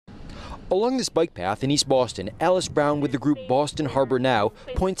Along this bike path in East Boston, Alice Brown with the group Boston Harbor Now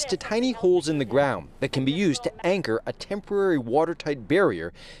points to tiny holes in the ground that can be used to anchor a temporary watertight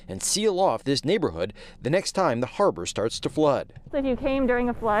barrier and seal off this neighborhood the next time the harbor starts to flood. So if you came during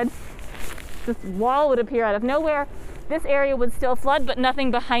a flood, this wall would appear out of nowhere. This area would still flood, but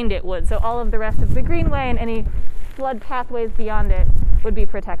nothing behind it would. So all of the rest of the greenway and any flood pathways beyond it would be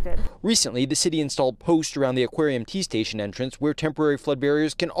protected. Recently, the city installed posts around the Aquarium T Station entrance where temporary flood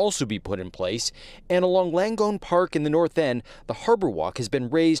barriers can also be put in place. And along Langone Park in the north end, the harbor walk has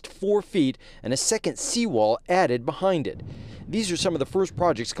been raised 4 feet and a second seawall added behind it. These are some of the first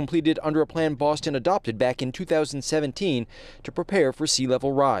projects completed under a plan Boston adopted back in 2017 to prepare for sea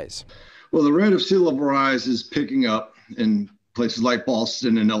level rise. Well, the rate of sea level rise is picking up in places like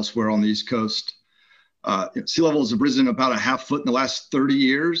Boston and elsewhere on the East Coast. Sea levels have risen about a half foot in the last 30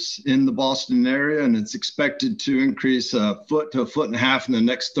 years in the Boston area, and it's expected to increase a foot to a foot and a half in the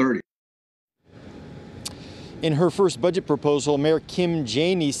next 30. In her first budget proposal, Mayor Kim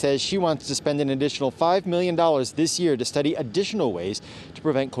Janey says she wants to spend an additional $5 million this year to study additional ways to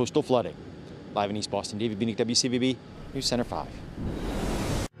prevent coastal flooding. Live in East Boston, David Binick, WCVB News Center 5.